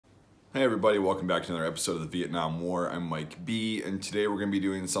Hey everybody, welcome back to another episode of the Vietnam War. I'm Mike B, and today we're going to be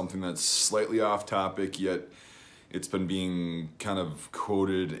doing something that's slightly off topic, yet it's been being kind of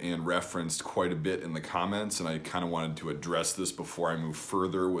quoted and referenced quite a bit in the comments, and I kind of wanted to address this before I move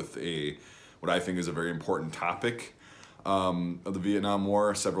further with what I think is a very important topic of the Vietnam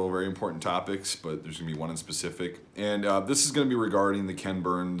War. Several very important topics, but there's going to be one in specific. And this is going to be regarding the Ken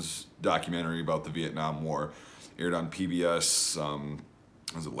Burns documentary about the Vietnam War. Aired on PBS,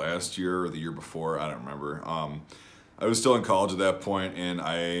 was it last year or the year before? I don't remember. I was still in college at that point, and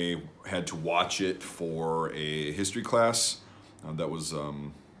I had to watch it for a history class. That was,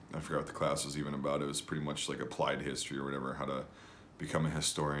 I forgot what the class was even about. It was pretty much like applied history or whatever, how to become a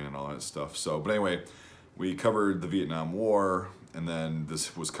historian and all that stuff. So, but anyway, we covered the Vietnam War, and then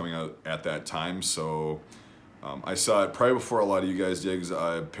this was coming out at that time. So I saw it probably before a lot of you guys did.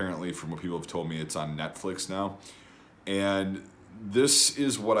 Apparently, from what people have told me, it's on Netflix now. And this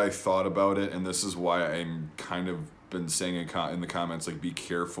is what I thought about it, and this is why I'm kind of been saying in the comments, like, be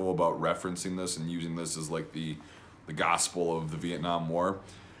careful about referencing this and using this as like the gospel of the Vietnam War.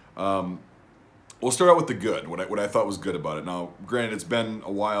 We'll start out with the good, what I thought was good about it. Now, granted, it's been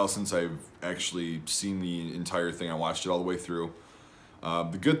a while since I've actually seen the entire thing. I watched it all the way through.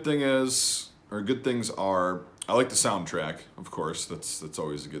 The good thing is, or good things are, I like the soundtrack, of course. That's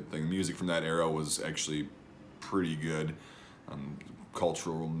always a good thing. The music from that era was actually pretty good.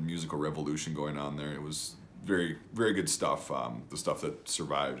 Cultural musical revolution going on there. It was very, very good stuff. The stuff that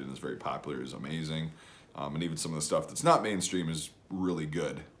survived and is very popular is amazing. And even some of the stuff that's not mainstream is really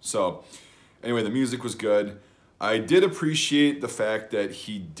good. So anyway, the music was good. I did appreciate the fact that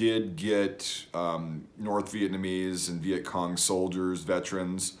he did get North Vietnamese and Viet Cong soldiers,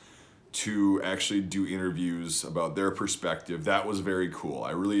 veterans, to actually do interviews about their perspective. That was very cool.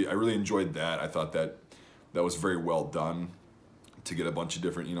 I really enjoyed that. I thought that was very well done, to get a bunch of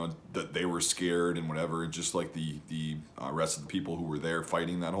different, that they were scared and whatever, just like the rest of the people who were there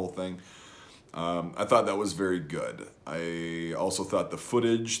fighting that whole thing. I thought that was very good. I also thought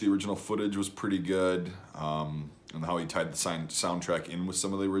the original footage was pretty good, and how he tied the soundtrack in with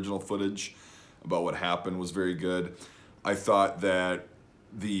some of the original footage about what happened was very good. I thought that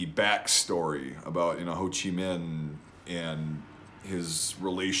the backstory about, Ho Chi Minh and his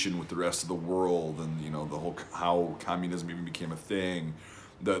relation with the rest of the world, and the whole how communism even became a thing,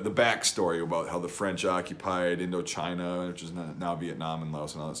 the backstory about how the French occupied Indochina, which is now Vietnam and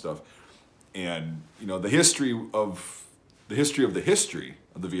Laos and all that stuff, and the history of the history of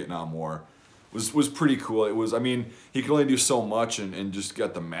the Vietnam War was pretty cool. It was, I mean, he could only do so much and just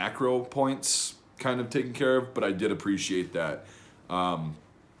got the macro points kind of taken care of, but I did appreciate that.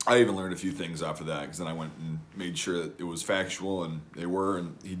 I even learned a few things after that, because then I went and made sure that it was factual, and they were,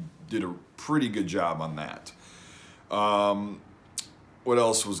 and he did a pretty good job on that. What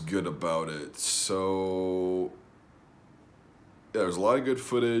else was good about it? So, yeah, there was a lot of good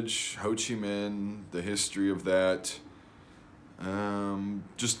footage. Ho Chi Minh, the history of that.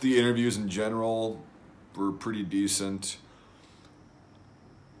 Just the interviews in general were pretty decent.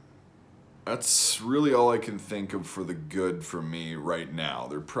 That's really all I can think of for the good for me right now.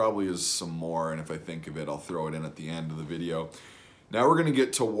 There probably is some more, and if I think of it, I'll throw it in at the end of the video. Now we're going to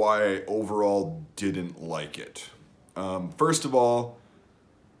get to why I overall didn't like it. First of all,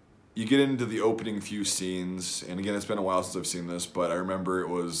 you get into the opening few scenes, and again, it's been a while since I've seen this, but I remember it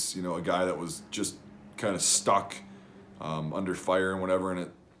was, a guy that was just kind of stuck under fire and whatever,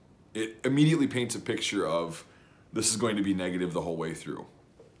 and it immediately paints a picture of this is going to be negative the whole way through.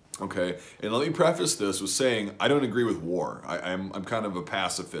 Okay, and let me preface this with saying I don't agree with war. I'm kind of a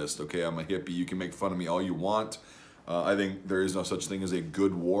pacifist. Okay, I'm a hippie. You can make fun of me all you want. I think there is no such thing as a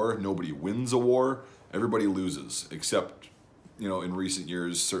good war. Nobody wins a war. Everybody loses, except in recent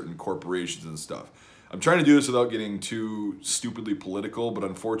years, certain corporations and stuff. I'm trying to do this without getting too stupidly political, but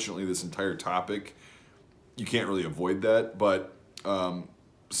unfortunately, this entire topic, you can't really avoid that. But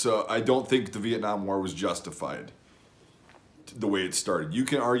so I don't think the Vietnam War was justified the way it started. You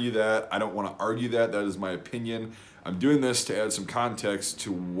can argue that. I don't want to argue that. That is my opinion. I'm doing this to add some context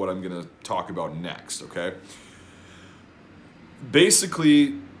to what I'm going to talk about next, okay?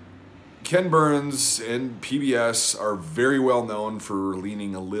 Basically, Ken Burns and PBS are very well known for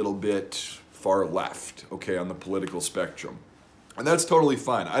leaning a little bit far left, okay, on the political spectrum. And that's totally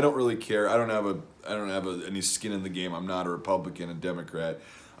fine. I don't really care. I don't have any skin in the game. I'm not a Republican, a Democrat.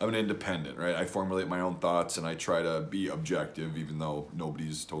 I'm an independent, right? I formulate my own thoughts, and I try to be objective, even though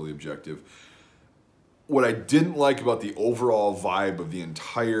nobody's totally objective. What I didn't like about the overall vibe of the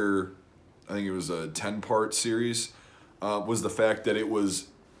entire, I think it was a 10-part series, was the fact that it was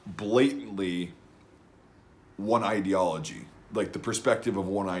blatantly one ideology. like the perspective of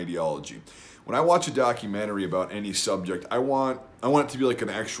one ideology. When I watch a documentary about any subject, I want it to be like an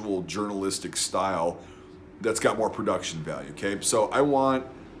actual journalistic style that's got more production value, okay? So I want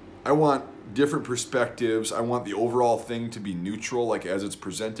different perspectives. I want the overall thing to be neutral, like as it's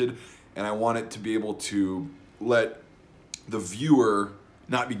presented, and I want it to be able to let the viewer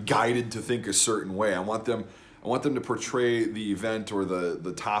not be guided to think a certain way. I want them to portray the event or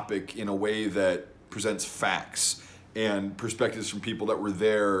the topic in a way that presents facts and perspectives from people that were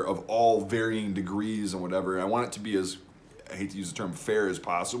there of all varying degrees and whatever. I want it to be as, I hate to use the term fair as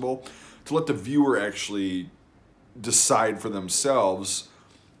possible, to let the viewer actually decide for themselves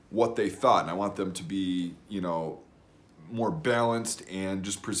what they thought. And I want them to be, you know, more balanced and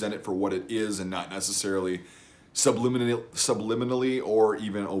just present it for what it is and not necessarily subliminally or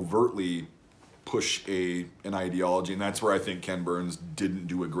even overtly push an ideology. And that's where I think Ken Burns didn't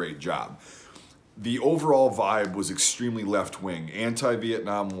do a great job. The overall vibe was extremely left-wing,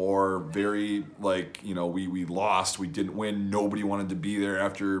 anti-Vietnam War, very like, you know, we lost, we didn't win, nobody wanted to be there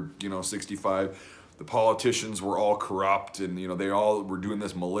after, you know, 65. The politicians were all corrupt and, you know, they all were doing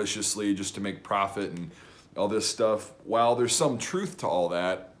this maliciously just to make profit and all this stuff. While there's some truth to all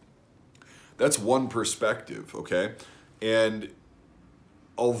that, that's one perspective, okay? And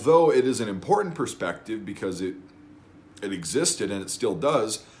although it is an important perspective because it existed and it still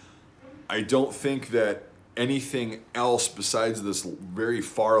does, I don't think that anything else besides this very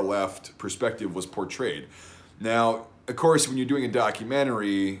far left perspective was portrayed. Now, of course, when you're doing a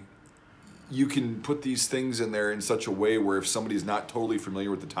documentary, you can put these things in there in such a way where if somebody's not totally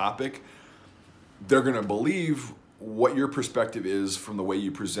familiar with the topic, they're going to believe what your perspective is from the way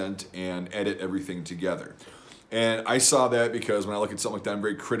you present and edit everything together. And I saw that because when I look at something like that, I'm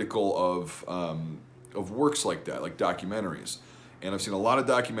very critical of works like that, like documentaries. And I've seen a lot of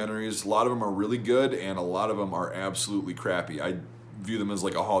documentaries. A lot of them are really good, and a lot of them are absolutely crappy. I view them as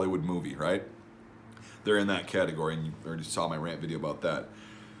like a Hollywood movie, right? They're in that category, and you already saw my rant video about that.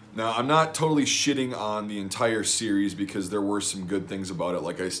 Now, I'm not totally shitting on the entire series because there were some good things about it,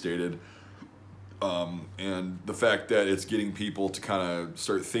 like I stated. And the fact that it's getting people to kind of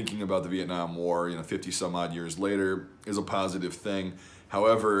start thinking about the Vietnam War, you know, 50 some odd years later is a positive thing.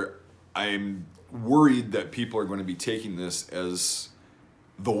 However, I'm worried that people are going to be taking this as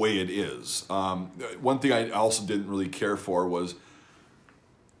the way it is. One thing I also didn't really care for was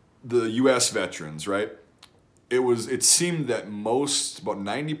the U.S. veterans, right? It seemed that about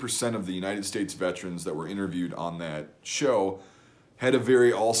 90% of the United States veterans that were interviewed on that show had a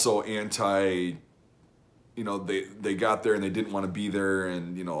very also anti, you know, they got there and they didn't want to be there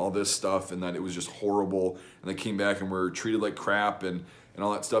and, you know, all this stuff, and that it was just horrible, and they came back and were treated like crap and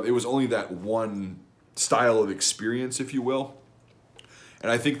all that stuff. It was only that one style of experience, if you will.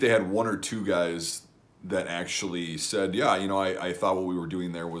 And I think they had one or two guys that actually said, yeah, you know, I thought what we were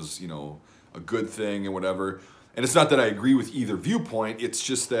doing there was, you know, a good thing and whatever. And it's not that I agree with either viewpoint. It's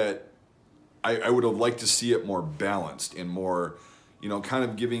just that I would have liked to see it more balanced and more, you know, kind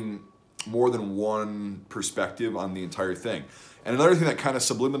of giving more than one perspective on the entire thing. And another thing that kind of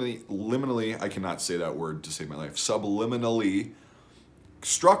subliminally, I cannot say that word to save my life, subliminally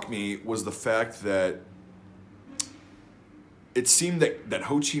struck me was the fact that it seemed that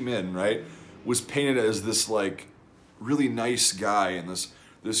Ho Chi Minh, right, was painted as this like really nice guy and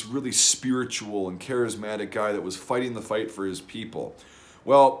this really spiritual and charismatic guy that was fighting the fight for his people.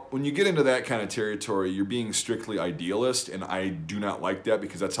 Well, when you get into that kind of territory, you're being strictly idealist, and I do not like that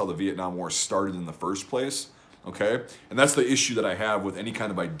because that's how the Vietnam War started in the first place, okay? And that's the issue that I have with any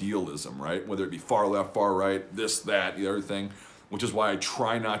kind of idealism, right? Whether it be far left, far right, this, that, the other thing, which is why I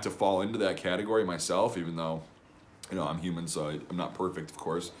try not to fall into that category myself, even though, you know, I'm human, so I'm not perfect, of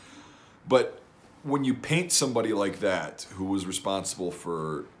course. But when you paint somebody like that, who was responsible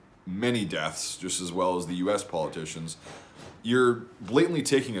for many deaths, just as well as the U.S. politicians, you're blatantly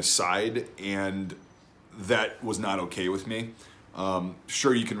taking a side, and that was not okay with me.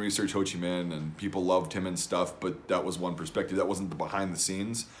 Sure, you can research Ho Chi Minh, and people loved him and stuff, but that was one perspective. That wasn't the behind the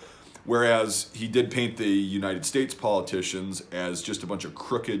scenes. Whereas he did paint the United States politicians as just a bunch of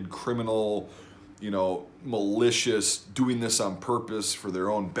crooked, criminal, you know, malicious, doing this on purpose for their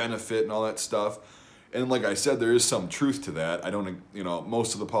own benefit and all that stuff. And like I said, there is some truth to that. I don't, you know,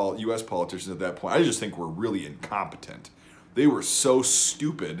 most of the U.S. politicians at that point, I just think were really incompetent. They were so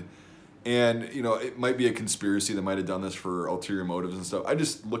stupid. And, you know, it might be a conspiracy that might have done this for ulterior motives and stuff. I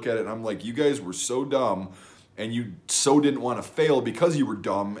just look at it and I'm like, you guys were so dumb, and you so didn't want to fail because you were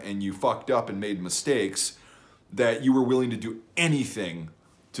dumb and you fucked up and made mistakes, that you were willing to do anything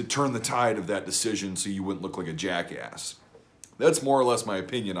to turn the tide of that decision so you wouldn't look like a jackass. That's more or less my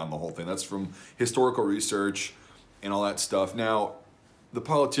opinion on the whole thing. That's from historical research and all that stuff. Now, the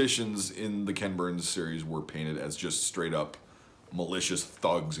politicians in the Ken Burns series were painted as just straight up malicious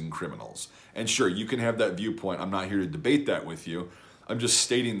thugs and criminals. And sure, you can have that viewpoint. I'm not here to debate that with you. I'm just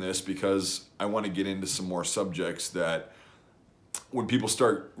stating this because I want to get into some more subjects that when people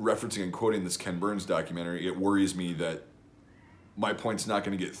start referencing and quoting this Ken Burns documentary, it worries me that my point's not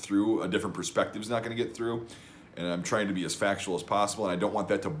going to get through, a different perspective's not going to get through, and I'm trying to be as factual as possible, and I don't want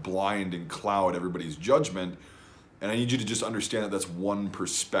that to blind and cloud everybody's judgment, and I need you to just understand that that's one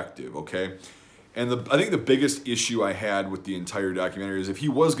perspective, okay? And I think the biggest issue I had with the entire documentary is if he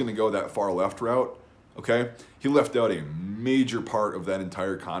was going to go that far left route, okay, he left out a major part of that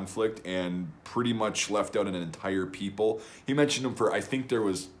entire conflict and pretty much left out an entire people. He mentioned them for, I think there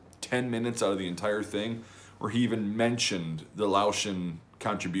was 10 minutes out of the entire thing, where he even mentioned the Laotian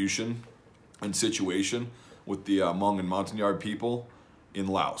contribution and situation with the Hmong and Montagnard people in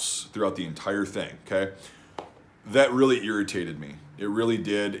Laos throughout the entire thing, okay? That really irritated me. It really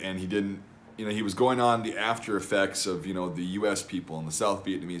did, and he didn't, you know, he was going on the after effects of, you know, the US people and the South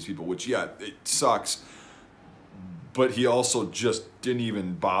Vietnamese people, which, yeah, it sucks, but he also just didn't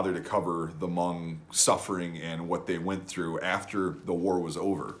even bother to cover the Hmong suffering and what they went through after the war was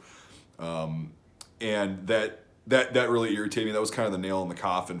over. And that really irritated me. That was kind of the nail in the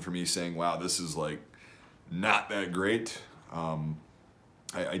coffin for me, saying, wow, this is like not that great.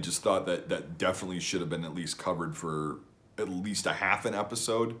 I just thought that definitely should have been at least covered for at least a half an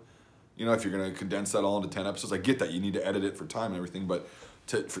episode. You know, if you're going to condense that all into 10 episodes, I get that. You need to edit it for time and everything, but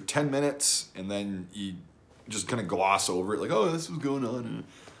for 10 minutes and then you just kind of gloss over it like, oh, this was going on.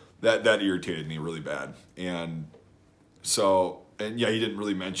 That irritated me really bad. And so, and yeah, he didn't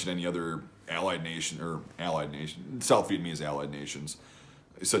really mention any other South Vietnamese allied nations,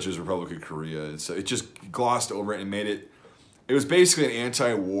 such as Republic of Korea. So it just glossed over it and made it, it was basically an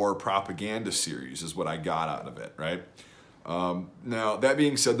anti-war propaganda series is what I got out of it, right? Now, that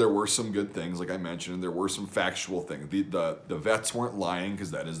being said, there were some good things, like I mentioned, there were some factual things. The vets weren't lying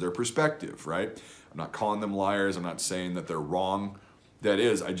because that is their perspective, right? I'm not calling them liars. I'm not saying that they're wrong. That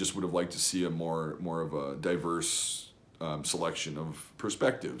is, I just would have liked to see a more of a diverse selection of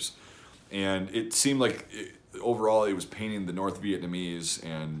perspectives. And it seemed like overall it was painting the North Vietnamese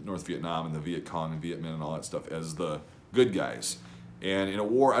and North Vietnam and the Viet Cong and Viet Minh and all that stuff as the good guys. And in a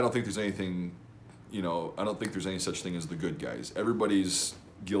war, I don't think there's anything, you know, I don't think there's any such thing as the good guys. Everybody's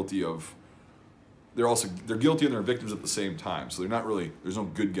guilty of, they're guilty and they're victims at the same time. So they're not really, there's no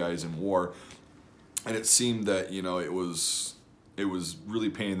good guys in war. And it seemed that, you know, it was really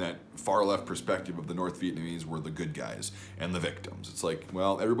painting that far left perspective of the North Vietnamese were the good guys and the victims. It's like,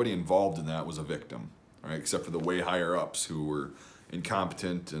 well, everybody involved in that was a victim, right? Except for the way higher ups who were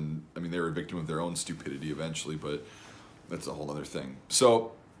incompetent, and I mean, they were a victim of their own stupidity eventually, but that's a whole other thing.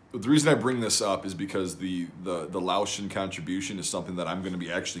 So the reason I bring this up is because the Laotian contribution is something that I'm going to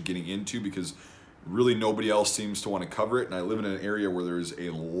be actually getting into, because really nobody else seems to want to cover it, and I live in an area where there's a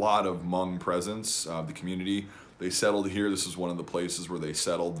lot of Hmong presence. The community, they settled here. This is one of the places where they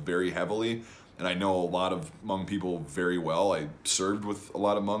settled very heavily, and I know a lot of Hmong people very well. I served with a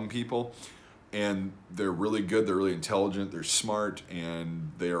lot of Hmong people, and they're really good, they're really intelligent, they're smart,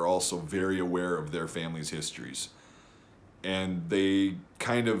 and they are also very aware of their family's histories. And they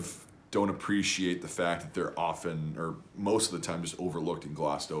kind of don't appreciate the fact that they're often, or most of the time, just overlooked and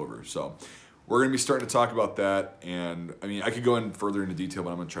glossed over. So we're going to be starting to talk about that, and I mean, I could go in further into detail, but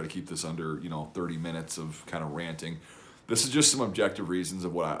I'm going to try to keep this under, you know, 30 minutes of kind of ranting. This is just some objective reasons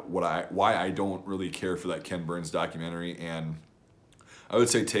of why I don't really care for that Ken Burns documentary, and I would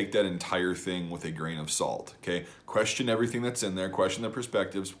say take that entire thing with a grain of salt, okay? Question everything that's in there, question the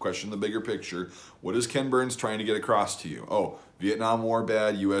perspectives, question the bigger picture. What is Ken Burns trying to get across to you? Oh, Vietnam War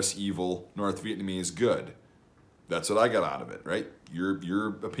bad, US evil, North Vietnamese good. That's what I got out of it, right? Your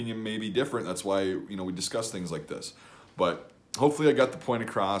opinion may be different. That's why, you know, we discuss things like this. But hopefully I got the point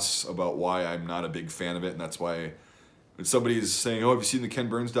across about why I'm not a big fan of it, and that's why when somebody's saying, oh, have you seen the Ken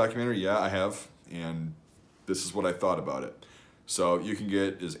Burns documentary? Yeah, I have, and this is what I thought about it. So you can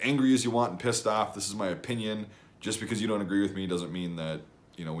get as angry as you want and pissed off. This is my opinion. Just because you don't agree with me doesn't mean that,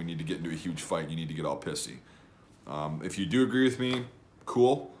 you know, we need to get into a huge fight. You need to get all pissy. If you do agree with me,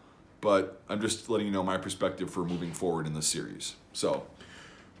 cool. But I'm just letting you know my perspective for moving forward in this series. So,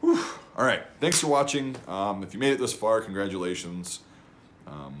 whew, all right. Thanks for watching. If you made it this far, congratulations.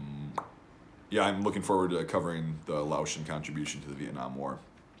 Yeah, I'm looking forward to covering the Laotian contribution to the Vietnam War.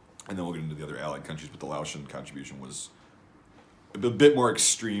 And then we'll get into the other allied countries, but the Laotian contribution was a bit more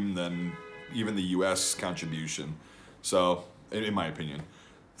extreme than even the US contribution. So, in my opinion.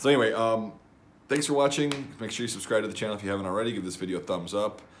 So anyway, thanks for watching. Make sure you subscribe to the channel if you haven't already. Give this video a thumbs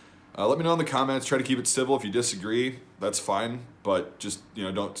up. Let me know in the comments. Try to keep it civil. If you disagree, that's fine. But just, you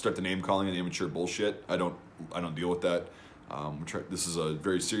know, don't start the name calling and immature bullshit. I don't deal with that. This is a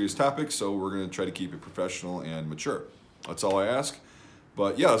very serious topic, so we're gonna try to keep it professional and mature. That's all I ask.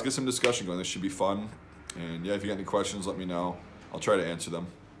 But yeah, let's get some discussion going. This should be fun. And yeah, if you got any questions, let me know. I'll try to answer them.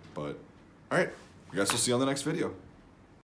 But all right, I guess we'll see you on the next video.